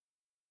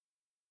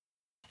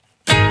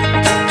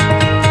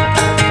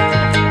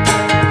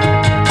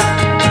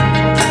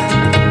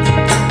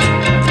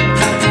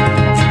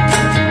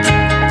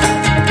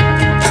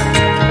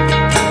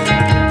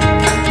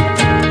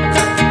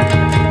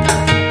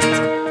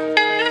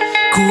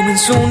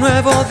Comenzó un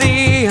nuevo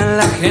día,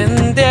 la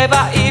gente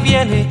va y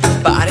viene,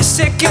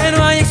 parece que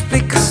no hay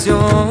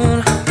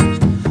explicación.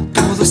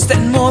 Todo está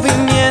en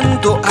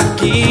movimiento,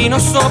 aquí no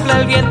sopla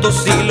el viento,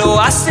 si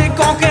lo hace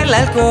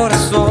congela el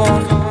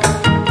corazón.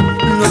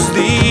 Los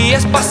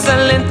días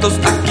pasan lentos,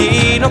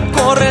 aquí no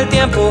corre el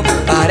tiempo,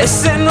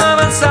 parece no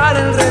avanzar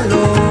el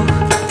reloj.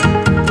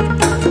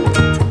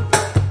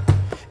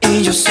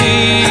 Y yo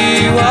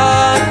sigo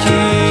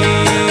aquí,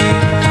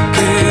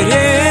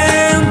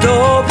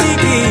 queriendo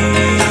vivir.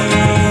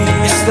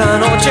 Esta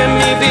noche en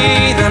mi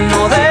vida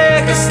no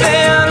dejes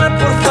de hablar,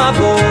 por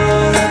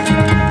favor.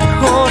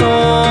 Oh no.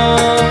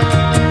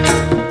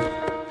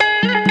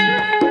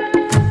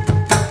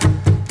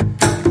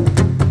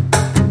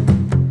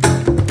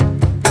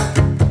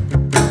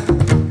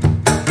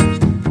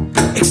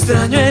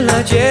 Extraño el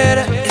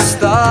ayer,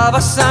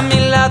 estabas a mi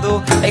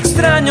lado.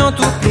 Extraño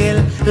tu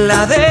piel,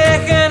 la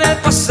dejé en el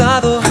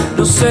pasado.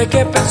 No sé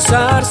qué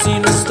pensar si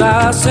no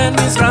estás en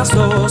mis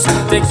brazos.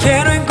 Te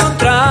quiero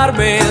encontrar,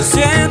 me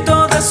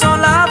siento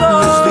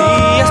desolado. Los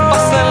días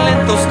pasan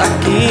lentos,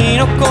 aquí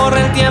no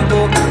corre el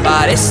tiempo,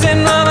 parece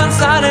no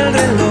avanzar el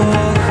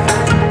reloj.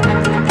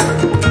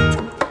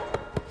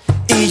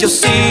 Y yo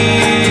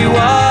sigo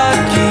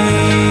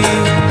aquí,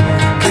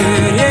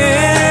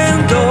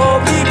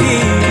 queriendo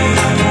vivir.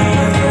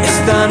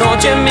 Esta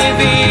noche en mi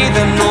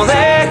vida no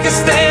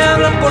dejes de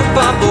hablar, por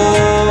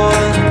favor.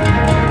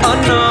 Oh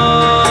no.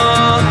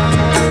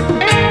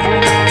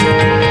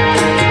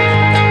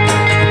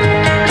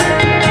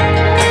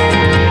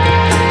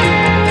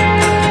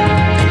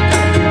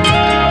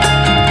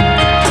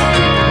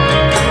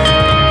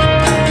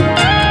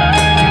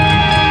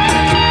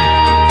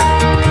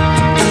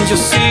 Yo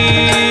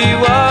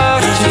sigo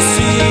aquí,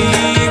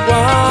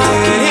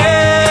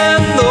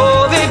 queriendo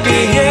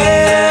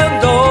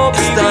vivir.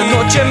 Esta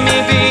noche en mi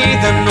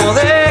vida no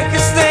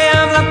dejes de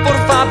hablar, por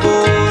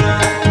favor.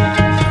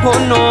 Oh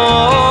no.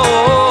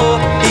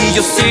 Y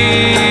yo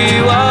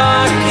sigo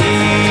aquí,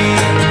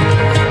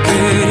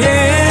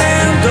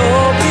 queriendo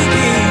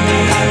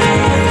vivir.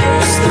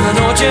 Esta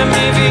noche en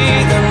mi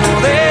vida no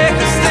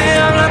dejes de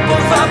hablar,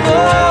 por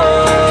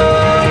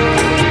favor.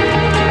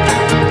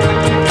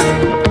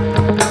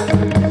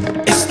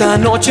 Esta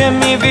noche en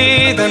mi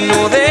vida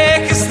no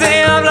dejes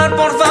de hablar,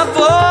 por favor.